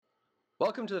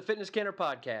Welcome to the Fitness Canner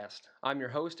Podcast. I'm your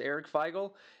host, Eric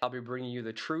Feigl. I'll be bringing you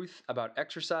the truth about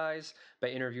exercise by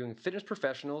interviewing fitness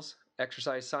professionals,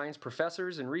 exercise science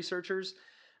professors and researchers,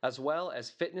 as well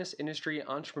as fitness industry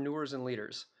entrepreneurs and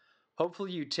leaders.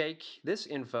 Hopefully you take this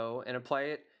info and apply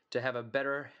it to have a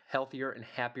better, healthier, and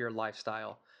happier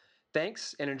lifestyle.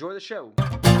 Thanks and enjoy the show.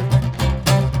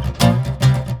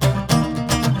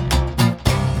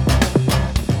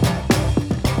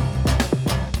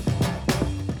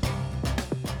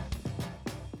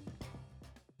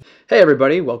 Hey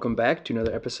everybody, welcome back to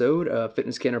another episode of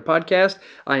Fitness Canner Podcast.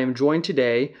 I am joined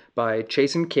today by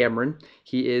Chasen Cameron.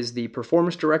 He is the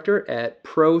performance director at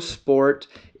Pro Sport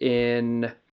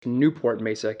in Newport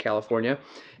Mesa, California.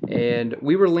 And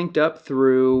we were linked up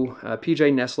through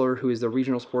PJ Nessler, who is the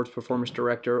regional sports performance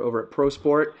director over at Pro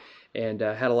Sport, and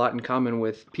had a lot in common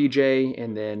with PJ,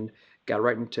 and then got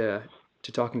right into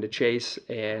talking to Chase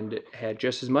and had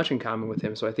just as much in common with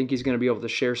him. So I think he's going to be able to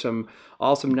share some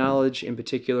awesome knowledge, in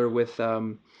particular with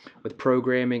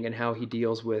programming and how he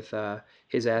deals with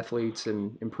his athletes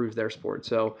and improves their sport.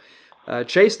 So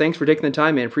Chase, thanks for taking the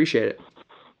time, man. Appreciate it.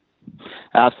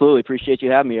 Absolutely. Appreciate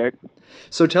you having me, Eric.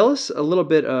 So tell us a little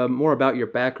bit more about your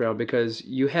background, because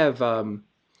you have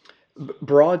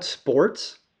broad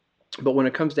sports, but when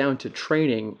it comes down to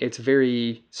training, it's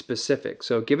very specific.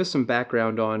 So give us some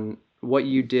background on what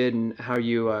you did and how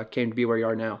you came to be where you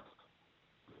are now.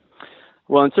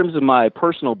 Well, in terms of my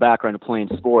personal background of playing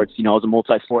sports, I was a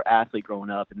multi-sport athlete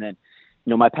growing up, and then,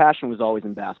 my passion was always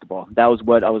in basketball. That was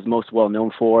what I was most well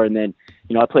known for. And then,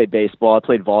 I played baseball, I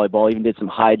played volleyball, even did some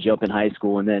high jump in high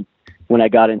school. And then when I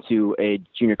got into a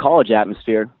junior college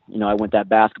atmosphere, I went that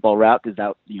basketball route because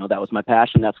that was my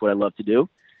passion. That's what I love to do.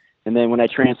 And then when I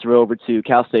transferred over to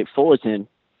Cal State Fullerton,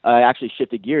 I actually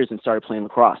shifted gears and started playing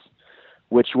lacrosse,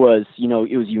 which was,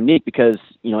 it was unique because,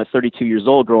 at 32 years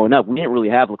old growing up, we didn't really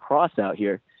have lacrosse out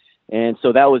here. And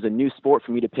so that was a new sport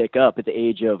for me to pick up at the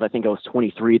age of, I think I was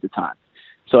 23 at the time.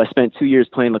 So I spent 2 years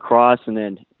playing lacrosse and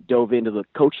then dove into the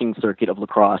coaching circuit of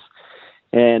lacrosse.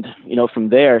 And, from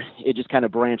there, it just kind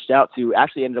of branched out to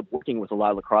actually ended up working with a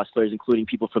lot of lacrosse players, including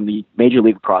people from the Major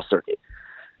League Lacrosse circuit.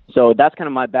 So that's kind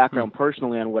of my background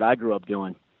personally on what I grew up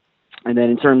doing. And then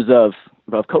in terms of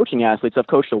coaching athletes, I've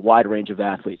coached a wide range of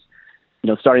athletes.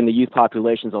 Starting the youth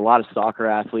populations, a lot of soccer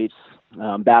athletes,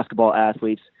 basketball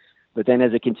athletes. But then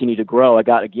as it continued to grow, I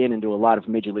got again into a lot of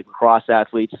Major League Lacrosse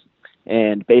athletes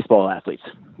and baseball athletes,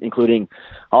 including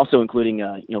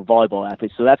volleyball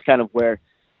athletes. So that's kind of where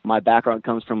my background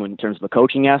comes from in terms of a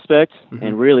coaching aspect. Mm-hmm.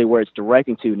 And really where it's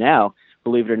directing to now,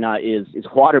 believe it or not, is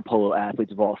water polo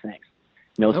athletes of all things.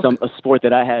 Okay. A sport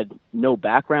that I had no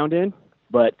background in,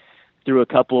 but through a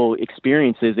couple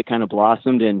experiences, it kind of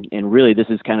blossomed. And really this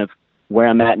is kind of where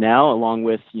I'm at now, along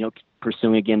with,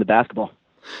 pursuing again the basketball.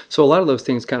 So a lot of those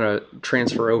things kind of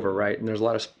transfer over, right? And there's a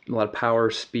lot of power,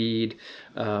 speed,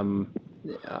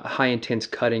 high intense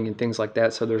cutting and things like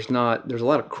that. So there's a lot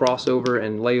of crossover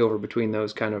and layover between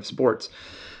those kind of sports.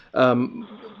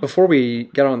 Before we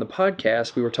got on the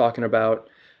podcast, we were talking about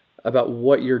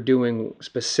what you're doing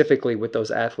specifically with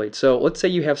those athletes. So let's say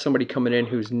you have somebody coming in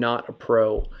who's not a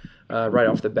pro right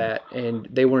off the bat, and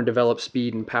they want to develop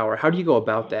speed and power. How do you go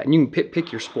about that? And you can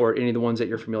pick your sport, any of the ones that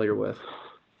you're familiar with.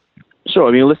 Sure.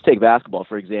 I mean, let's take basketball,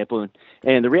 for example.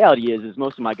 And the reality is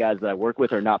most of my guys that I work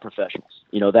with are not professionals.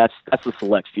 That's the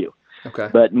select few. Okay.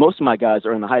 But most of my guys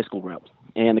are in the high school realm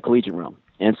and the collegiate realm.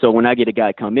 And so when I get a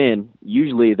guy come in,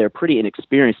 usually they're pretty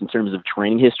inexperienced in terms of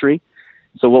training history.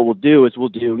 So what we'll do,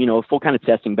 a full kind of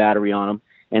testing battery on them.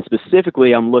 And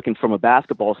specifically, I'm looking from a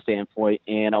basketball standpoint,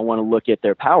 and I want to look at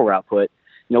their power output.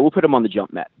 We'll put them on the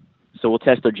jump mat. So we'll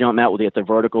test their jump mat, we'll get their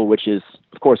vertical, which is,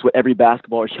 of course, what every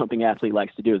basketball or jumping athlete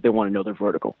likes to do is they want to know their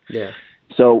vertical. Yeah.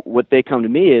 So what they come to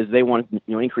me is they want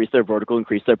to increase their vertical,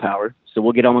 increase their power. So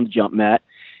we'll get them on the jump mat,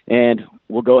 and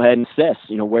we'll go ahead and assess,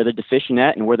 where they're deficient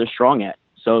at and where they're strong at.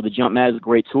 So the jump mat is a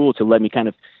great tool to let me kind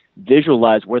of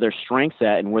visualize where their strengths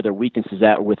at and where their weaknesses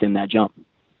at within that jump.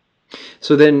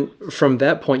 So then from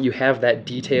that point, you have that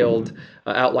detailed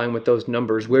outline with those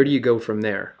numbers. Where do you go from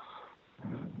there?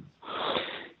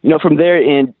 From there,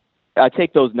 and I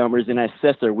take those numbers and I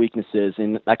assess their weaknesses,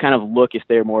 and I kind of look if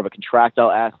they're more of a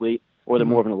contractile athlete or they're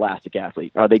more of an elastic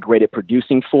athlete. Are they great at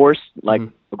producing force, like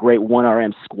a great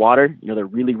 1RM squatter? They're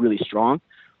really, really strong.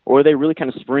 Or are they really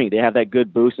kind of springy? They have that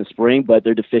good boost and spring, but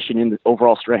they're deficient in the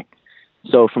overall strength.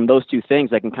 So from those two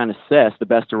things, I can kind of assess the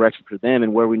best direction for them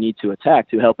and where we need to attack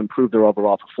to help improve their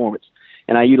overall performance.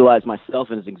 And I utilize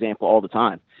myself as an example all the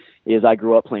time. I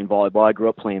grew up playing volleyball. I grew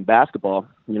up playing basketball.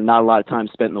 Not a lot of time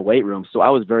spent in the weight room. So I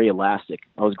was very elastic.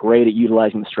 I was great at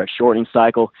utilizing the stretch shortening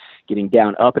cycle, getting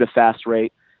down up at a fast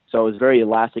rate. So I was very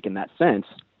elastic in that sense,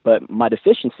 but my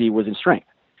deficiency was in strength.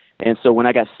 And so when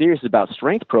I got serious about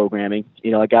strength programming,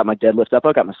 I got my deadlift up,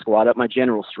 I got my squat up, my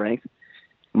general strength,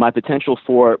 my potential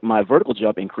for my vertical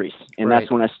jump increased. And Right.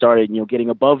 that's when I started, getting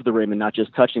above the rim and not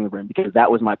just touching the rim, because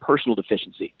that was my personal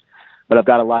deficiency. But I've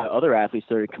got a lot of other athletes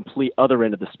that are complete other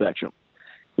end of the spectrum.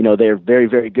 They're very,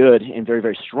 very good and very,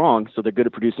 very strong. So they're good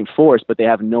at producing force, but they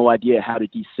have no idea how to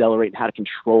decelerate and how to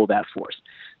control that force.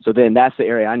 So then that's the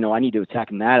area I know I need to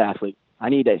attack in that athlete. I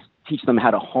need to teach them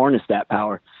how to harness that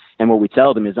power. And what we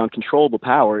tell them is uncontrollable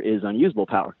power is unusable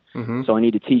power. Mm-hmm. So I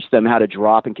need to teach them how to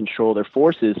drop and control their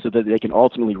forces so that they can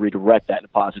ultimately redirect that in a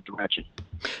positive direction.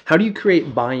 How do you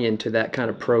create buy-in to that kind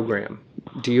of program?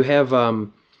 Do you have,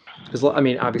 because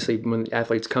obviously when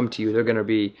athletes come to you, they're going to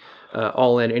be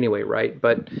all in anyway, right?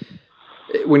 But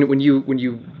when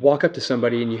you walk up to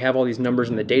somebody and you have all these numbers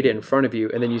and the data in front of you,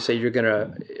 and then you say you're going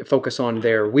to focus on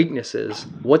their weaknesses,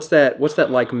 what's that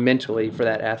like mentally for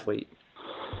that athlete?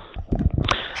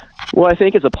 Well, I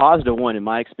think it's a positive one in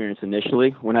my experience initially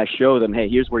when I show them, hey,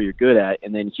 here's where you're good at,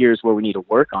 and then here's where we need to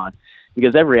work on.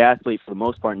 Because every athlete, for the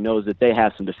most part, knows that they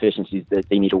have some deficiencies that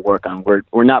they need to work on.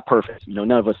 We're not perfect. None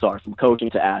of us are, from coaching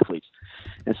to athletes.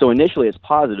 And so initially it's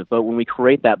positive, but when we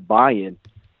create that buy-in,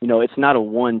 it's not a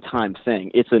one-time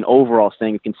thing. It's an overall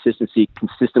thing of consistency,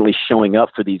 consistently showing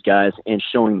up for these guys and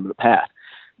showing them the path.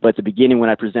 But at the beginning, when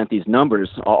I present these numbers,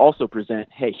 I'll also present,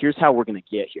 hey, here's how we're going to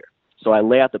get here. So I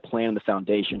lay out the plan and the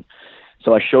foundation.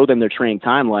 So I show them their training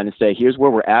timeline and say, here's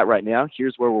where we're at right now.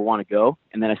 Here's where we want to go.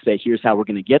 And then I say, here's how we're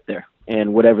going to get there.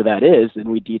 And whatever that is, and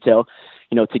we detail,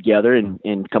 together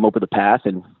and come up with a path.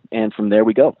 And from there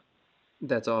we go.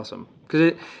 That's awesome.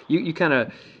 Because you kind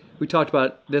of, we talked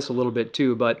about this a little bit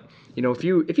too, but if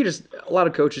you just, a lot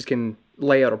of coaches can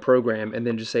lay out a program and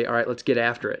then just say, all right, let's get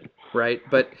after it. Right.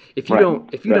 But if you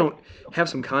don't have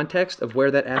some context of where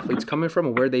that athlete's coming from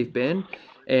and where they've been,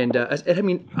 and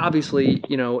obviously,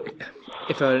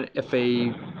 if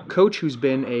a coach who's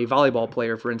been a volleyball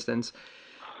player, for instance,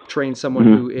 trains someone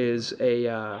who is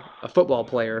a football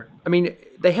player,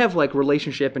 they have like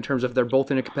relationship in terms of they're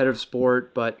both in a competitive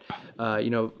sport, but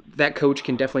that coach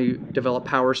can definitely develop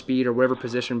power, speed, or whatever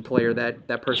position player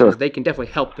that person is. They can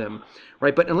definitely help them,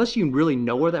 right? But unless you really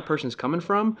know where that person's coming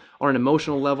from on an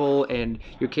emotional level and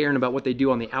you're caring about what they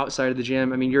do on the outside of the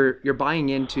gym, you're buying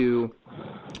into,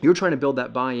 you're trying to build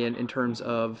that buy-in in terms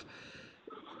of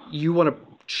you want to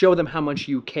show them how much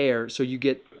you care so you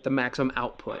get the maximum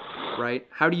output, right?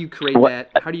 How do you create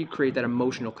that? How do you create that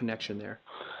emotional connection there?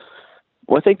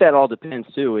 Well, I think that all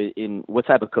depends too in what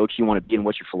type of coach you want to be and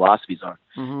what your philosophies are.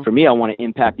 Mm-hmm. For me, I want to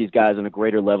impact these guys on a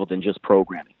greater level than just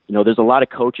programming. There's a lot of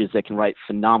coaches that can write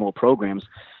phenomenal programs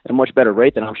at a much better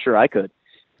rate than I'm sure I could.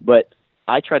 But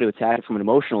I try to attack it from an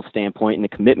emotional standpoint and a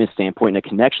commitment standpoint and a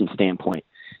connection standpoint,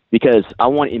 because I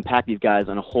want to impact these guys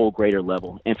on a whole greater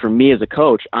level. And for me as a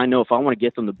coach, I know if I want to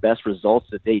get them the best results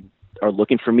that they are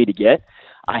looking for me to get,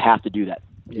 I have to do that.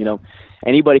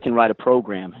 Anybody can write a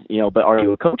program, but are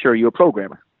you a coach or are you a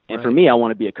programmer? And Right. For me, I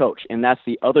want to be a coach. And that's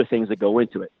the other things that go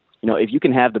into it. If you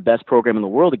can have the best program in the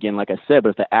world, again, like I said, but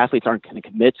if the athletes aren't going to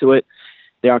commit to it,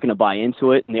 they aren't going to buy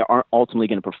into it, and they aren't ultimately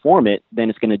going to perform it, then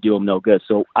it's going to do them no good.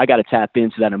 So I got to tap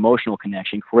into that emotional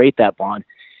connection, create that bond.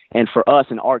 And for us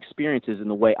and our experiences and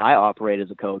the way I operate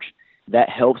as a coach, that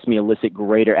helps me elicit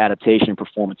greater adaptation and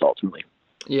performance ultimately.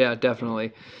 Yeah,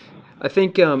 definitely. I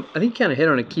think kind of hit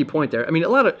on a key point there. A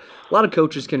lot of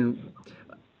coaches can,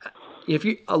 as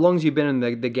long as you've been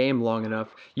in the game long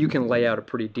enough, you can lay out a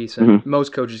pretty decent. Mm-hmm.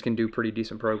 Most coaches can do pretty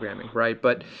decent programming, right?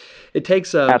 But it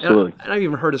takes. Absolutely. And I've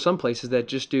even heard of some places that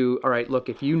just do. All right, look,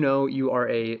 if you are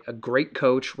a great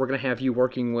coach, we're going to have you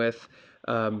working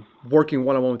working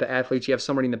one-on-one with the athletes. You have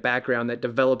somebody in the background that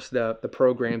develops the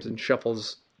programs and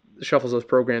shuffles those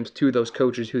programs to those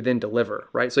coaches who then deliver,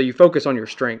 right? So you focus on your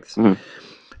strengths. Mm-hmm.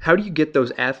 How do you get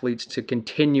those athletes to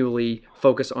continually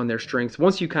focus on their strengths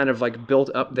once you kind of like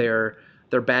built up their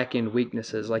back end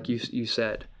weaknesses, like you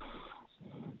said?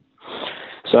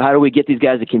 So how do we get these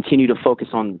guys to continue to focus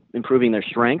on improving their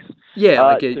strengths?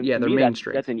 Yeah, their main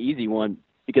strengths. That's an easy one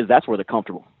because that's where they're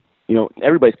comfortable.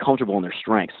 Everybody's comfortable in their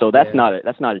strengths, so that's not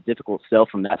a difficult sell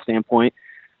from that standpoint.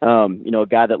 A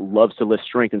guy that loves to lift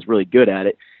strength and is really good at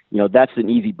it. That's an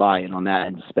easy buy-in on that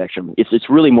end of the spectrum. It's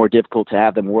really more difficult to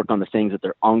have them work on the things that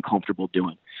they're uncomfortable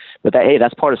doing. But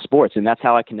that's part of sports, and that's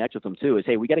how I connect with them too. Is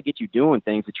hey, we got to get you doing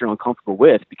things that you're uncomfortable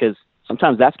with, because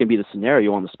sometimes that's going to be the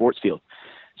scenario on the sports field.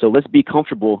 So let's be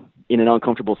comfortable in an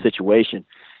uncomfortable situation.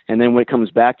 And then when it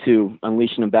comes back to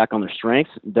unleashing them back on their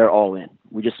strengths, they're all in.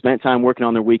 We just spent time working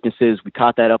on their weaknesses. We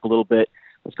caught that up a little bit.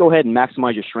 let's go ahead and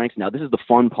maximize your strengths now. This is the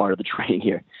fun part of the training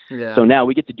here. Yeah. So now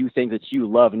we get to do things that you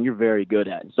love and you're very good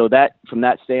at. So that, from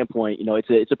that standpoint,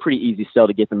 it's a pretty easy sell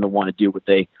to get them to want to do what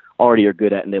they already are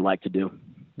good at and they like to do.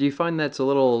 Do you find that's a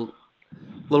little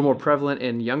more prevalent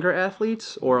in younger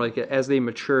athletes, or like as they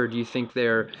mature, do you think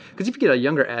because if you get a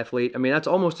younger athlete, I mean, that's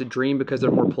almost a dream because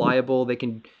they're more pliable. They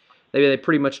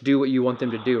pretty much do what you want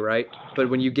them to do, right? But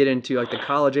when you get into like the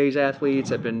college age athletes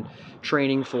have been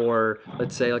training for,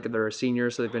 let's say like they're a senior,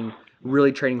 so they've been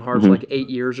really training hard for like 8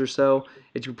 years or so.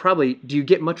 Do you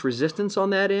get much resistance on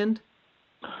that end?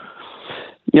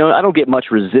 I don't get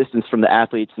much resistance from the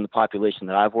athletes in the population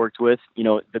that I've worked with.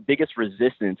 The biggest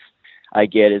resistance I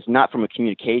get is not from a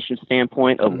communication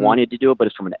standpoint of wanting to do it, but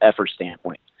it's from an effort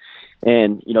standpoint.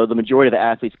 And, the majority of the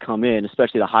athletes come in,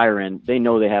 especially the higher end, they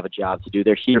know they have a job to do.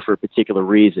 They're here for a particular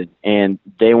reason, and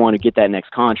they want to get that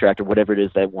next contract or whatever it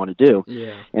is they want to do.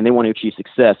 Yeah. And they want to achieve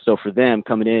success. So for them,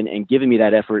 coming in and giving me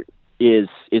that effort is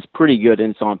pretty good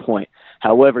and it's on point.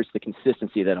 However, it's the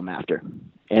consistency that I'm after.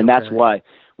 And that's why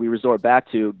we resort back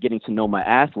to getting to know my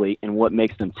athlete and what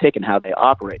makes them tick and how they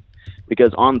operate.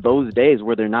 Because on those days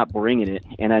where they're not bringing it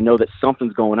and I know that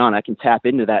something's going on, I can tap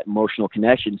into that emotional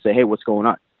connection and say, hey, what's going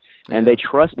on? And they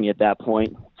trust me at that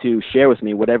point to share with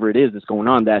me whatever it is that's going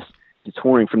on that's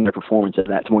detouring from their performance at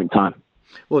that point in time.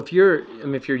 Well, if you're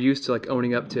used to like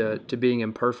owning up to being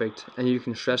imperfect, and you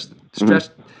can stress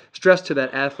to that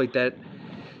athlete that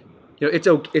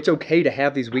it's okay to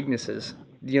have these weaknesses.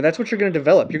 That's what you're going to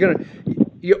develop.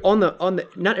 You're on the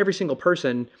not every single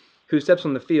person who steps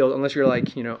on the field, unless you're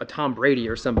like a Tom Brady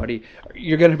or somebody,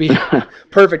 you're going to be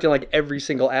perfect in like every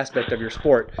single aspect of your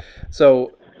sport.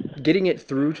 So getting it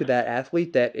through to that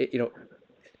athlete that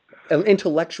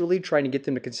intellectually trying to get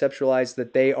them to conceptualize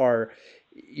that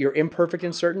you're imperfect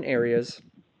in certain areas,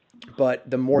 but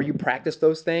the more you practice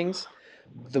those things,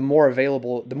 the more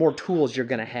tools you're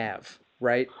going to have,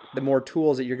 right? The more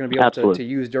tools that you're going to be able to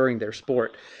use during their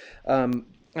sport. And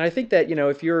I think that,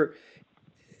 if you're,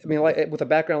 like with a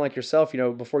background like yourself,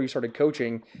 before you started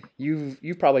coaching,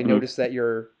 you've probably noticed that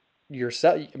you're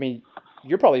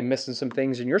probably missing some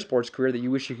things in your sports career that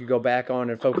you wish you could go back on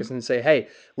and focus and say, hey,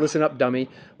 listen up, dummy.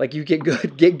 Like you get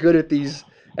good at these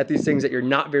things that you're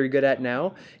not very good at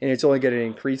now, and it's only going to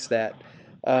increase that.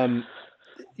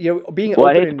 Being open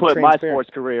I hate to and put my transparent. sports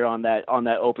career on that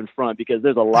open front because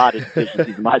there's a lot of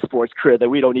deficiencies in my sports career that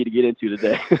we don't need to get into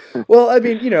today. Well,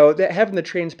 that having the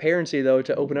transparency though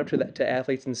to open up to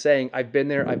athletes and saying, I've been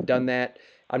there, I've done that,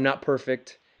 I'm not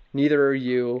perfect, neither are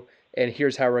you, and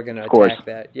here's how we're going to attack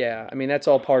that. Yeah, that's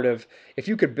all part of, if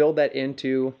you could build that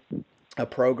into a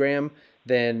program,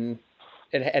 then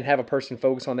and have a person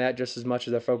focus on that just as much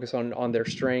as they focus on their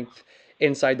strength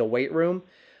inside the weight room,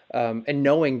 and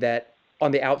knowing that on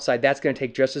the outside, that's going to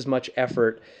take just as much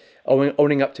effort,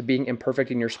 owning up to being imperfect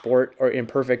in your sport or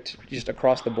imperfect just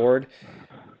across the board.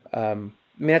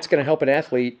 That's going to help an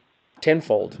athlete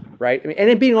tenfold, right? And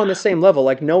then being on the same level,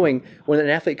 like knowing when an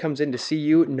athlete comes in to see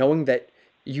you, knowing that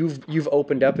you've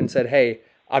opened up and said, hey,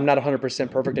 I'm not 100%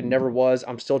 perfect. It never was.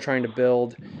 I'm still trying to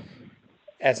build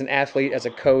as an athlete, as a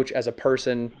coach, as a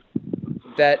person.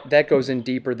 That goes in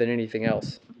deeper than anything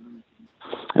else.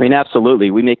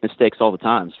 Absolutely. We make mistakes all the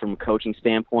time from a coaching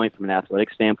standpoint, from an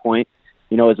athletic standpoint.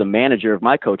 As a manager of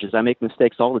my coaches, I make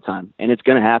mistakes all the time, and it's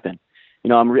going to happen.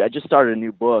 I just started a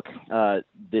new book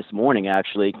this morning,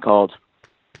 actually, called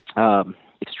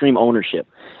Extreme Ownership.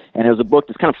 And it was a book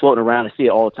that's kind of floating around. I see it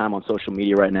all the time on social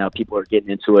media right now. People are getting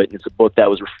into it. And it's a book that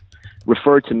was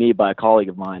referred to me by a colleague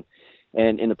of mine.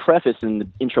 And in the preface and the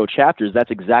intro chapters,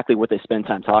 that's exactly what they spend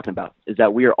time talking about, is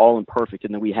that we are all imperfect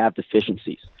and that we have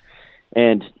deficiencies.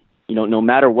 And, no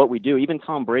matter what we do, even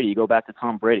Tom Brady, you go back to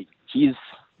Tom Brady, he's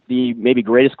the maybe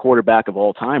greatest quarterback of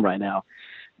all time right now.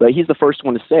 But he's the first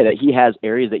one to say that he has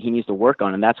areas that he needs to work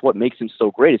on. And that's what makes him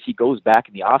so great is he goes back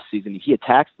in the offseason and he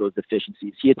attacks those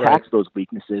deficiencies. He attacks those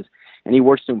weaknesses and he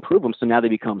works to improve them. So now they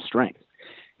become strengths.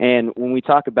 And when we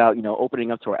talk about,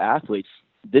 opening up to our athletes,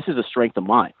 this is a strength of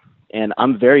mine. And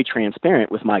I'm very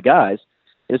transparent with my guys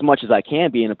as much as I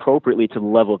can be and appropriately to the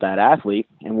level of that athlete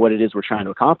and what it is we're trying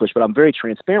to accomplish. But I'm very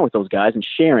transparent with those guys and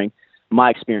sharing my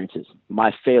experiences,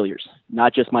 my failures,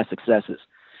 not just my successes.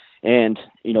 And,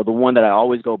 the one that I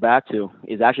always go back to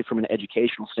is actually from an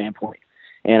educational standpoint.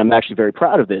 And I'm actually very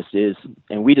proud of this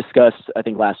and we discussed, I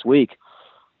think last week,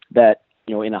 that,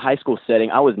 in a high school setting,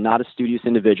 I was not a studious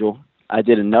individual. I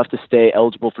did enough to stay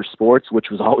eligible for sports, which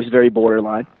was always very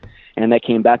borderline. And that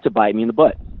came back to bite me in the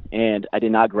butt. And I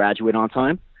did not graduate on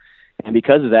time. And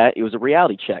because of that, it was a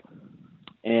reality check.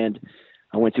 And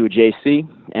I went to a JC,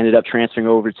 ended up transferring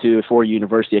over to a four-year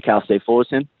university at Cal State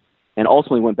Fullerton, and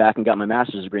ultimately went back and got my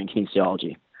master's degree in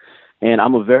kinesiology. And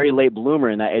I'm a very late bloomer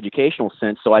in that educational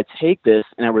sense. So I take this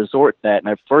and I resort that and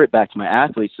I refer it back to my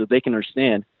athletes so they can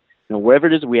understand, wherever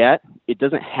it is we at, it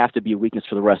doesn't have to be a weakness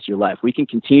for the rest of your life. We can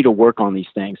continue to work on these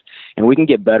things and we can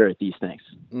get better at these things.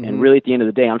 Mm-hmm. And really at the end of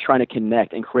the day, I'm trying to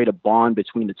connect and create a bond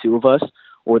between the two of us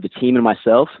or the team and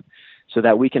myself so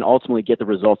that we can ultimately get the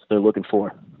results that they're looking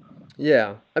for.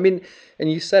 Yeah. I mean,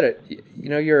 and you said it,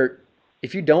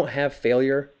 if you don't have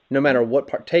failure, no matter what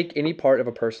part, take any part of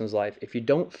a person's life. If you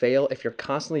don't fail, if you're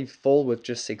constantly full with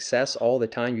just success all the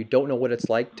time, you don't know what it's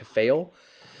like to fail.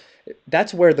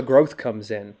 That's where the growth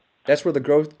comes in. That's where the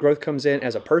growth comes in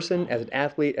as a person, as an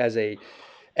athlete, as a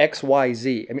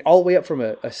XYZ. I mean, all the way up from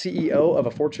a CEO of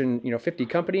a Fortune 50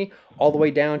 company, all the way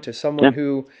down to someone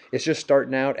who is just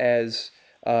starting out as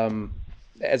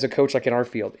a coach, like in our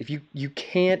field. If you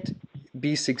can't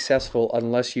be successful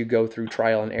unless you go through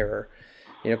trial and error.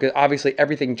 Because obviously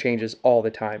everything changes all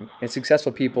the time. And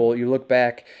successful people, you look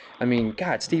back, I mean,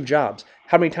 God, Steve Jobs,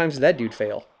 how many times did that dude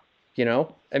fail?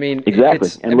 I mean, exactly.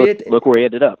 Look where he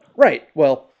ended up. Right.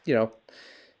 Well,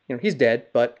 he's dead,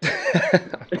 but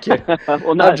I'm kidding.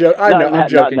 Well, I'm joking.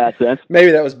 Not in that sense. Maybe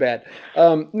that was bad.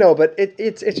 No, but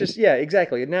it's just, yeah,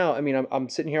 exactly. Now, I mean, I'm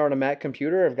sitting here on a Mac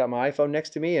computer. I've got my iPhone next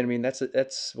to me, and I mean,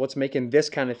 that's what's making this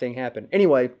kind of thing happen.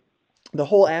 Anyway, the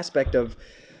whole aspect of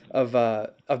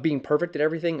being perfect at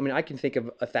everything. I mean, I can think of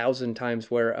 1,000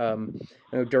 times where,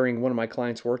 during one of my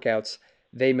clients' workouts,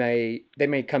 they may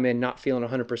come in not feeling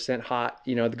 100% hot,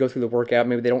 to go through the workout.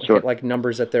 Maybe they don't hit like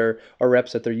numbers or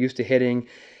reps that they're used to hitting.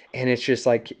 And it's just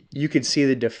like, you could see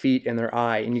the defeat in their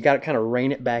eye, and you got to kind of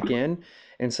rein it back in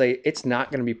and say, it's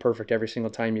not going to be perfect every single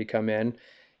time you come in.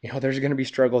 There's going to be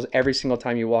struggles every single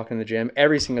time you walk in the gym,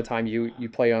 every single time you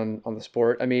play on the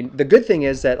sport. I mean, the good thing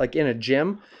is that, like, in a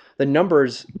gym, the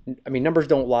numbers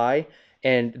don't lie,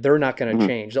 and they're not going to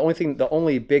change. The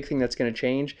only big thing that's going to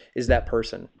change is that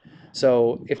person.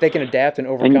 So if they can adapt and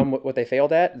overcome what they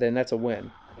failed at, then that's a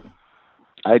win.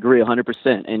 I agree 100%.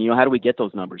 And, how do we get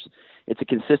those numbers? It's a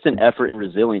consistent effort and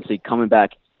resiliency coming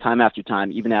back time after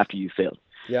time, even after you failed.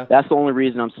 Yeah. That's the only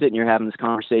reason I'm sitting here having this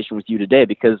conversation with you today,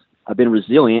 because I've been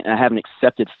resilient and I haven't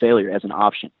accepted failure as an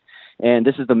option. And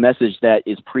this is the message that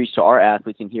is preached to our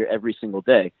athletes in here every single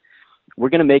day. We're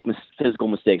going to make physical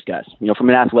mistakes, guys, from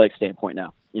an athletic standpoint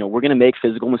now. We're going to make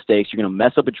physical mistakes. You're going to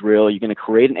mess up a drill. You're going to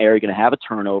create an error. You're going to have a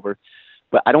turnover.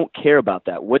 But I don't care about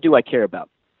that. What do I care about?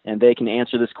 And they can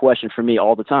answer this question for me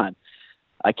all the time.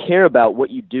 I care about what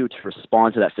you do to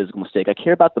respond to that physical mistake. I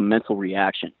care about the mental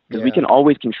reaction, because we can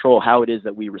always control how it is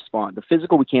that we respond. The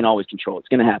physical, we can't always control. It's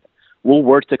going to happen. We'll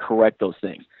work to correct those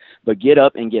things, but get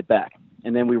up and get back.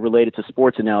 And then we relate it to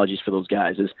sports analogies for those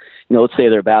guys is, let's say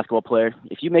they're a basketball player.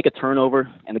 If you make a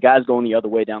turnover and the guy's going the other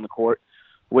way down the court,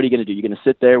 what are you going to do? You're going to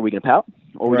sit there, we're going to pout,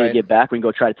 or we're going to get back, we're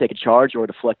going to go try to take a charge or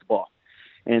deflect the ball.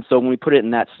 And so when we put it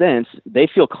in that sense, they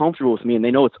feel comfortable with me and they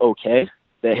know it's okay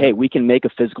that, hey, we can make a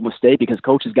physical mistake because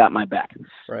coach has got my back.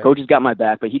 Right. Coach has got my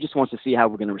back, but he just wants to see how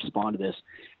we're going to respond to this.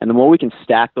 And the more we can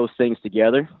stack those things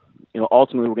together,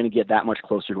 ultimately we're going to get that much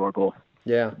closer to our goal.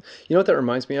 Yeah. You know what that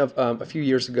reminds me of? A few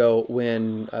years ago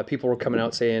when people were coming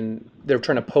out saying they were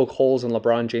trying to poke holes in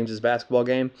LeBron James's basketball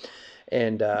game.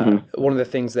 And one of the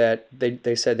things that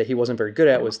they said that he wasn't very good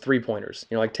at was three-pointers,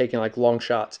 like taking like long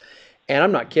shots. And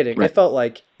I'm not kidding. Right. I felt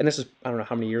like, and this is, I don't know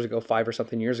how many years ago, 5 or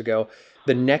something years ago,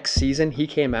 the next season he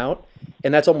came out,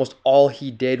 and that's almost all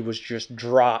he did was just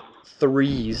drop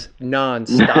threes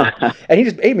nonstop. And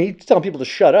he's telling people to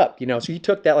shut up, So he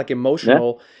took that like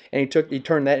emotional, and he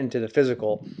turned that into the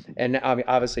physical. And I mean,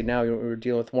 obviously now we're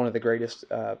dealing with one of the greatest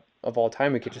of all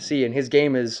time we get to see, and his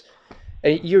game is.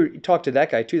 And you talk to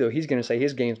that guy too, though. He's going to say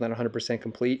his game's not 100%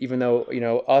 complete, even though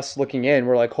us looking in,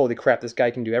 we're like, holy crap, this guy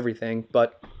can do everything.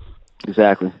 But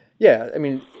exactly. Yeah, I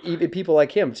mean, even people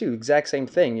like him too, exact same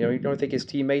thing. You don't think his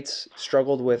teammates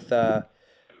struggled with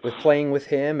playing with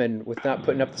him and with not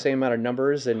putting up the same amount of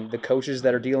numbers, and the coaches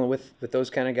that are dealing with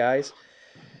those kind of guys.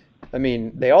 I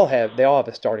mean, they all have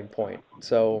a starting point.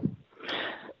 So.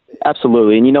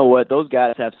 Absolutely. And you know what? Those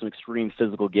guys have some extreme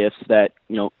physical gifts that,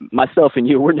 myself and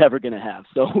you, we're never going to have.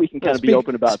 So we can kind of be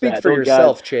open about that. Speak for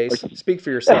yourself, Chase. Speak for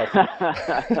yourself.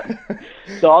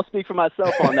 So I'll speak for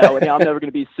myself on that one. I'm never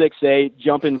going to be 6'8",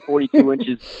 jumping 42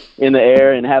 inches in the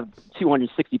air and have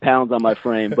 260 pounds on my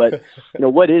frame. But,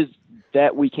 what is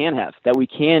that we can have? That we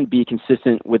can be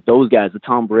consistent with those guys, the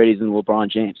Tom Brady's and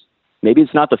LeBron James. Maybe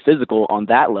it's not the physical on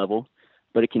that level,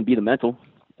 but it can be the mental.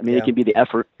 I mean, It can be the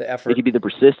effort. It could be the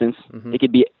persistence. Mm-hmm. It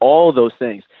could be all those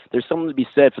things. There's something to be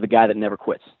said for the guy that never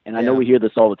quits. And I know we hear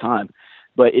this all the time,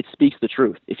 but it speaks the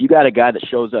truth. If you got a guy that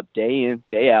shows up day in,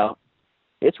 day out,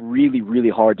 it's really,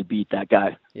 really hard to beat that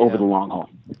guy over the long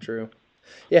haul. True.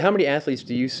 Yeah, how many athletes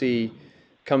do you see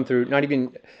come through? Not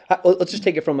even. Let's just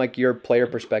take it from like your player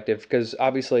perspective, because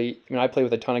obviously, I play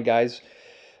with a ton of guys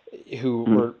who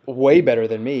Mhm. were way better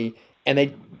than me,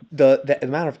 and the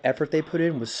amount of effort they put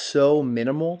in was so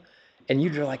minimal. And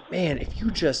you're like, man, if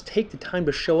you just take the time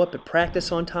to show up at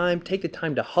practice on time, take the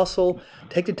time to hustle,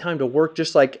 take the time to work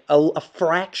just like a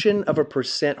fraction of a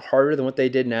percent harder than what they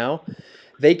did now,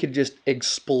 they could just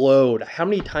explode. How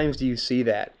many times do you see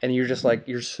that? And you're just like,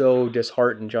 you're so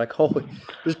disheartened. You're like, holy,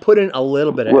 just put in a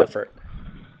little bit of Well, effort.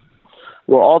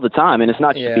 well, all the time, and it's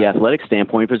not just the Yeah. athletic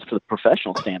standpoint, but it's for the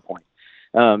professional standpoint.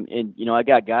 And I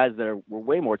got guys that were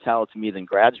way more talented than me than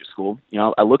graduate school.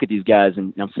 I look at these guys,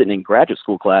 and I'm sitting in graduate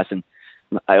school class, and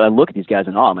I look at these guys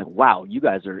in awe. I'm like, wow, you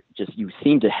guys are you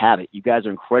seem to have it. You guys are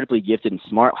incredibly gifted and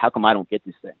smart. How come I don't get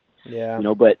this thing? Yeah.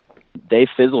 But they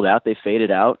fizzled out, they faded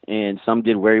out, and some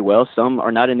did very well. Some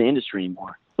are not in the industry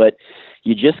anymore. But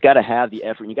you just got to have the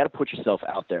effort, and you got to put yourself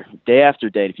out there day after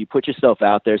day. If you put yourself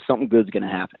out there, something good's going to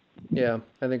happen. Yeah,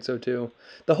 I think so too.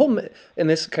 The whole, and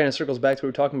this kind of circles back to what we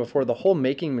were talking before, the whole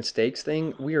making mistakes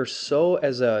thing. We are so,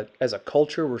 as a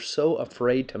culture, we're so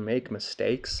afraid to make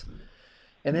mistakes.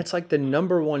 And that's like the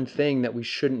number one thing that we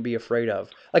shouldn't be afraid of.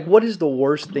 Like, what is the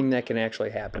worst thing that can actually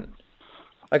happen?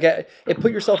 Like,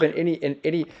 put yourself in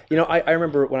any. I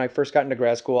remember when I first got into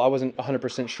grad school, I wasn't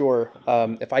 100% sure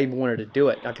if I even wanted to do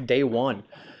it. Like day one,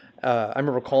 I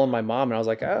remember calling my mom and I was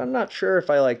like, I'm not sure if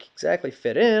I like exactly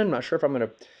fit in. I'm not sure if I'm gonna,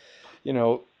 you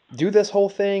know, do this whole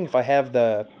thing, if I have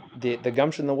the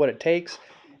gumption and what it takes.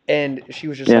 And she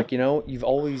was just Yeah. like, you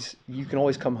can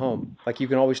always come home. Like you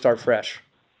can always start fresh.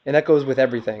 And that goes with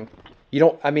everything. You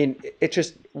don't, I mean, it's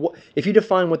just, if you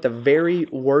define what the very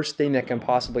worst thing that can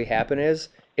possibly happen is,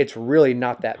 it's really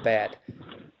not that bad.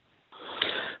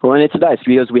 Well, and it's nice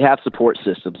because we have support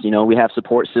systems. We have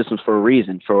support systems for a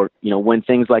reason. For when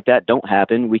things like that don't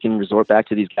happen, we can resort back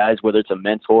to these guys, whether it's a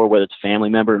mentor, whether it's a family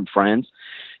member and friends,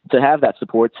 to have that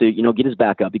support to get us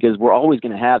back up. Because we're always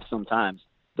going to have sometimes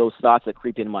those thoughts that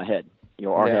creep into my head,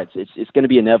 our Yeah. heads. It's going to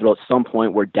be inevitable at some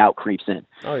point where doubt creeps in.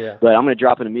 Oh, yeah. But I'm going to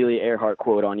drop an Amelia Earhart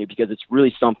quote on you because it's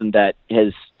really something that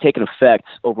has taken effect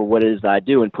over what it is that I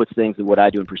do and puts things and what I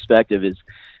do in perspective. Is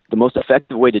the most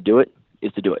effective way to do it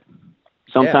is to do it.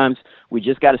 Sometimes we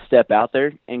just got to step out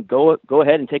there and go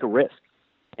ahead and take a risk.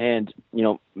 And,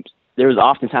 there was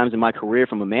oftentimes in my career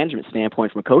from a management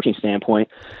standpoint, from a coaching standpoint,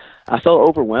 I felt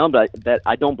overwhelmed that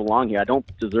I don't belong here. I don't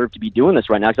deserve to be doing this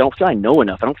right now because I don't feel I know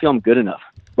enough. I don't feel I'm good enough.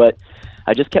 But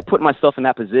I just kept putting myself in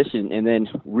that position and then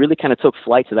really kind of took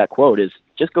flight to that quote is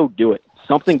just go do it.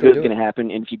 Something Just go good's do going to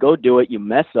happen. And if you go do it, you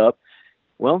mess up,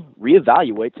 well,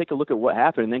 reevaluate, take a look at what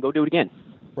happened, and then go do it again.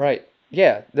 Right.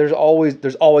 Yeah. There's always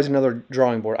another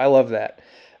drawing board. I love that.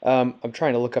 I'm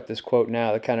trying to look up this quote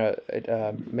now that kind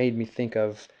of made me think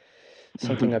of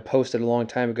something I posted a long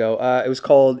time ago.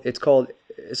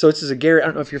 So this is a Gary. I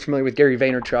don't know if you're familiar with Gary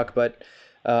Vaynerchuk, but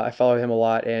I follow him a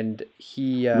lot, and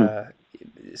he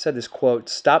said this quote: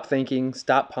 "Stop thinking,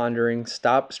 stop pondering,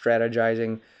 stop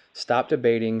strategizing, stop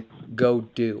debating, go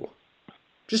do.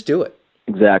 Just do it."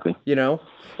 Exactly. And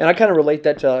I kind of relate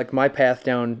that to like my path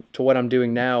down to what I'm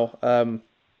doing now.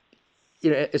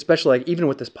 Especially like even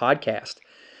with this podcast,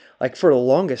 like for the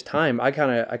longest time, I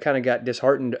kind of got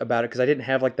disheartened about it because I didn't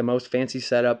have like the most fancy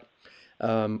setup.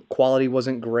 Quality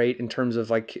wasn't great in terms of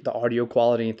like the audio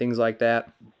quality and things like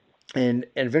that. And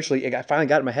eventually, I finally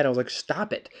got in my head. I was like,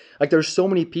 stop it! Like there's so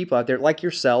many people out there, like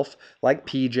yourself, like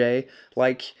PJ,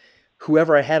 like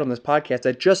whoever I had on this podcast,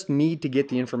 that just need to get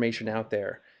the information out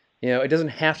there. It doesn't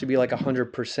have to be like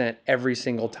 100% every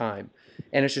single time.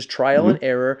 And it's just trial Mm-hmm. and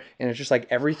error. And it's just like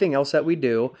everything else that we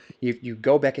do. You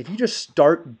go back, if you just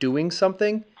start doing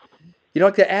something,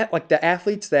 like the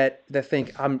athletes that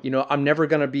think I'm never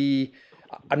gonna be,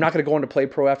 I'm not gonna go on to play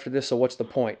pro after this. So what's the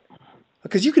point?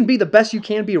 Because you can be the best you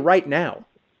can be right now.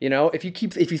 If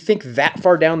you think that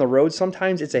far down the road,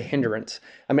 sometimes it's a hindrance.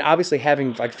 I mean, obviously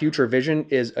having like future vision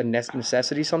is a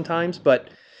necessity sometimes, but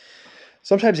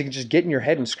sometimes it can just get in your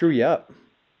head and screw you up.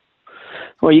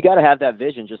 Well, you got to have that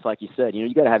vision, just like you said.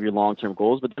 You got to have your long-term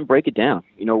goals, but then break it down.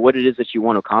 What it is that you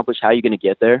want to accomplish, how you're going to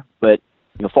get there. But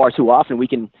far too often we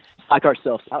can psych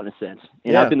ourselves out in a sense,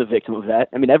 and Yeah. I've been the victim of that.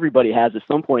 I mean, everybody has at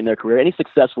some point in their career. Any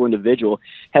successful individual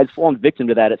has fallen victim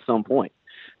to that at some point.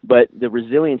 But the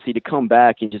resiliency to come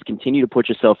back and just continue to put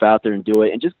yourself out there and do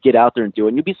it, and just get out there and do it,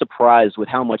 and you'll be surprised with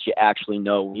how much you actually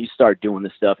know when you start doing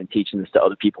this stuff and teaching this to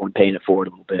other people and paying it forward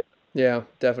a little bit. Yeah,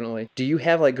 definitely. Do you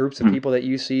have like groups of people that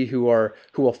you see who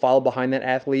will follow behind that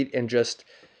athlete and just,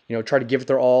 try to give it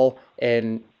their all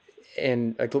and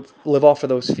like live off of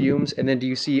those fumes? And then do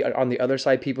you see on the other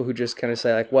side people who just kind of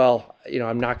say like, well,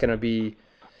 I'm not going to be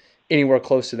anywhere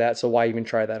close to that. So why even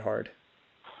try that hard?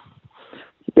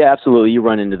 Yeah, absolutely. You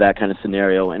run into that kind of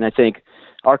scenario, and I think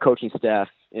our coaching staff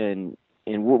and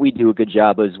what we do a good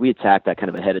job of is we attack that kind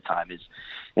of ahead of time.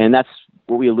 And that's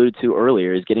what we alluded to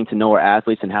earlier, is getting to know our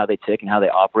athletes and how they tick and how they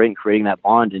operate, and creating that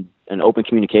bond and open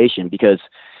communication. Because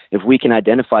if we can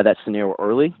identify that scenario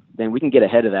early, then we can get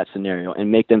ahead of that scenario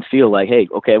and make them feel like, hey,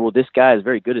 okay, well, this guy is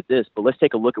very good at this, but let's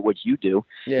take a look at what you do,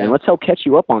 and let's help catch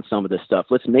you up on some of this stuff.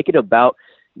 Let's make it about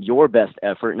your best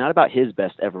effort, not about his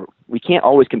best effort. We can't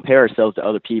always compare ourselves to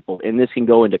other people, and this can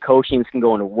go into coaching, this can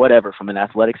go into whatever from an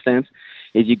athletic sense,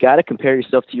 is you got to compare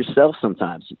yourself to yourself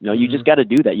sometimes. You just got to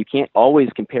do that. You can't always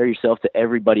compare yourself to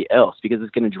everybody else, because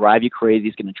it's going to drive you crazy.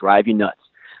 It's going to drive you nuts.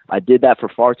 I did that for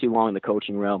far too long in the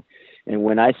coaching realm. And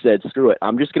when I said, screw it,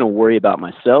 I'm just going to worry about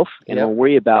myself and I'll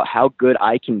worry about how good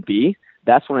I can be,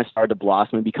 that's when I started to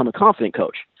blossom and become a confident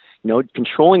coach.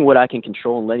 Controlling what I can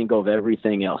control and letting go of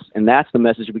everything else. And that's the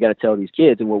message we got to tell these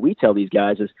kids. And what we tell these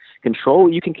guys is control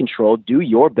what you can control, do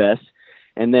your best,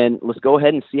 and then let's go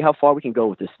ahead and see how far we can go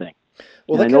with this thing.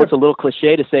 Well, I know it's a little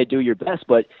cliche to say do your best,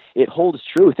 but it holds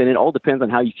truth, and it all depends on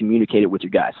how you communicate it with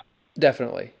your guys.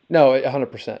 Definitely. No,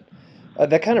 100%.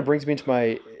 That kind of brings me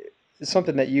to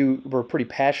something that you were pretty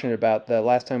passionate about the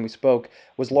last time we spoke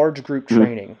was large group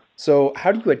training. So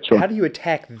how do you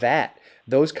attack that?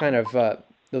 Those kind of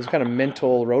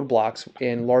mental roadblocks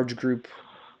in large group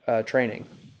training.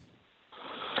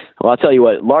 Well, I'll tell you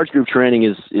what, large group training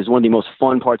is one of the most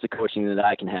fun parts of coaching that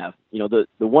I can have. The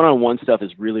one-on-one stuff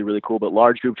is really, really cool, but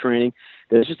large group training,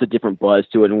 there's just a different buzz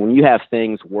to it. And when you have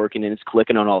things working and it's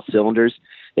clicking on all cylinders,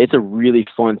 it's a really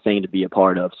fun thing to be a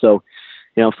part of. So,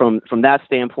 from that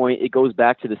standpoint, it goes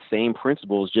back to the same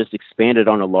principles, just expanded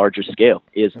on a larger scale.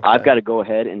 I've got to go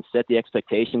ahead and set the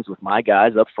expectations with my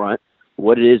guys up front,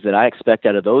 what it is that I expect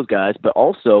out of those guys, but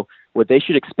also what they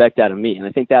should expect out of me. And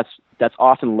I think that's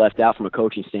often left out from a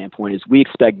coaching standpoint, is we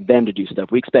expect them to do stuff.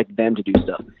 We expect them to do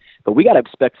stuff. But we got to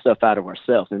expect stuff out of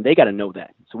ourselves, and they got to know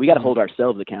that. So we got to hold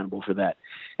ourselves accountable for that.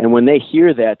 And when they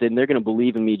hear that, then they're going to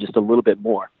believe in me just a little bit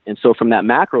more. And so from that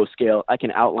macro scale, I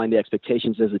can outline the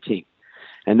expectations as a team.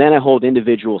 And then I hold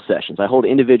individual sessions. I hold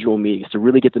individual meetings to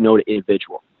really get to know the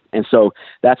individual. And so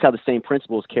that's how the same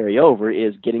principles carry over,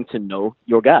 is getting to know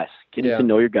your guys, to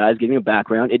know your guys, getting a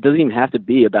background. It doesn't even have to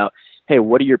be about, hey,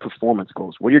 what are your performance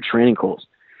goals? What are your training goals?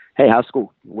 Hey, how's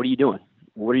school? What are you doing?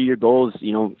 What are your goals,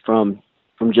 from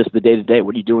just the day-to-day?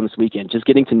 What are you doing this weekend? Just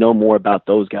getting to know more about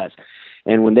those guys.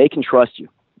 And when they can trust you,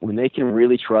 when they can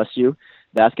really trust you,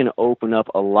 that's going to open up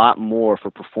a lot more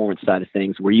for performance side of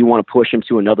things, where you want to push them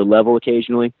to another level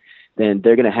occasionally, then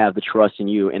they're going to have the trust in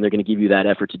you, and they're going to give you that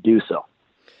effort to do so.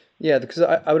 Yeah, because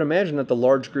I would imagine that the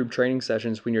large group training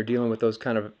sessions, when you're dealing with those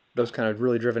kind of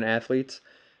really driven athletes,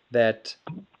 that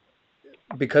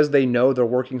because they know they're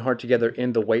working hard together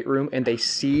in the weight room and they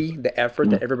see the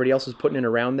effort that everybody else is putting in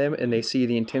around them, and they see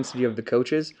the intensity of the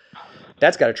coaches,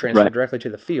 that's got to transfer directly to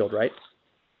the field, right?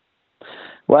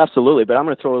 Well, absolutely, but I'm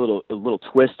going to throw a little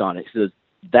twist on it, because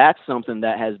that's something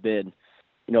that has been,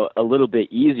 a little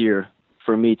bit easier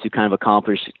for me to kind of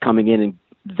accomplish, coming in and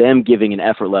them giving an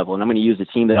effort level. And I'm going to use the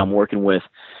team that I'm working with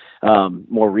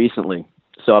more recently.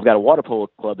 So I've got a water polo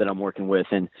club that I'm working with,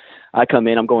 and I come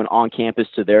in, I'm going on campus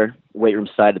to their weight room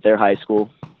side at their high school,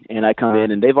 and I come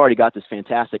in, and they've already got this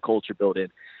fantastic culture built in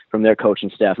from their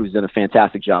coaching staff, who's done a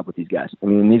fantastic job with these guys. I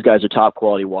mean, these guys are top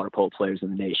quality water polo players in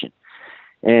the nation.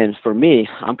 And for me,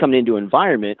 I'm coming into an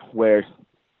environment where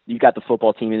you got the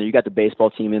football team in there, you got the baseball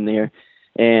team in there,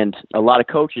 and a lot of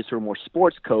coaches who are more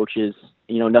sports coaches,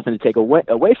 nothing to take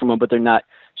away from them, but they're not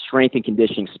strength and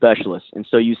conditioning specialists. And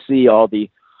so you see all the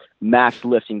max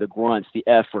lifting, the grunts, the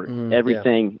effort,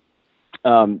 everything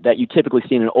that you typically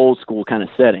see in an old school kind of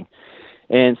setting.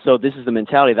 And so this is the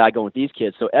mentality that I go with these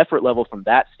kids. So effort level from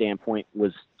that standpoint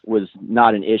was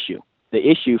not an issue. The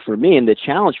issue for me, and the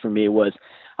challenge for me, was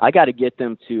I got to get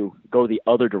them to go the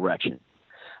other direction.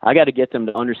 I got to get them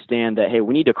to understand that, hey,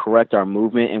 we need to correct our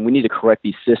movement, and we need to correct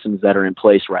these systems that are in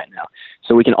place right now,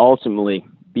 so we can ultimately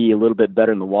be a little bit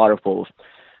better in the water polo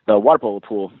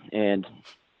pool, and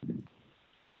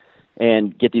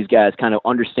get these guys kind of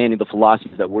understanding the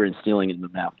philosophies that we're instilling in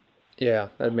them now. Yeah,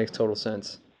 that makes total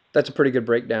sense. That's a pretty good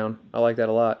breakdown. I like that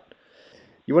a lot.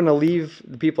 You want to leave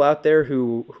the people out there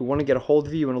who want to get a hold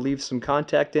of you, you want to leave some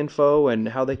contact info and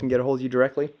how they can get a hold of you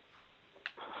directly?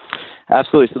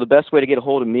 Absolutely. So the best way to get a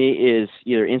hold of me is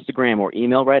either Instagram or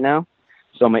email right now.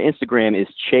 So my Instagram is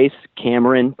Chase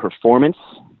Cameron Performance,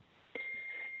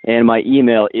 and my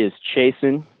email is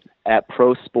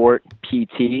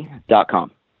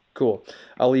chasen@prosportpt.com. Cool.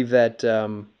 I'll leave that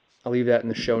in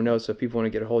the show notes, so if people want to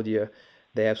get a hold of you,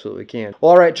 They absolutely can.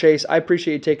 Well, all right, Chase, I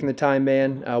appreciate you taking the time,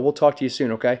 man. We'll talk to you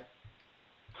soon, okay?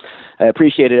 I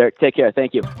appreciate it, Eric. Take care.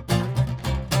 Thank you.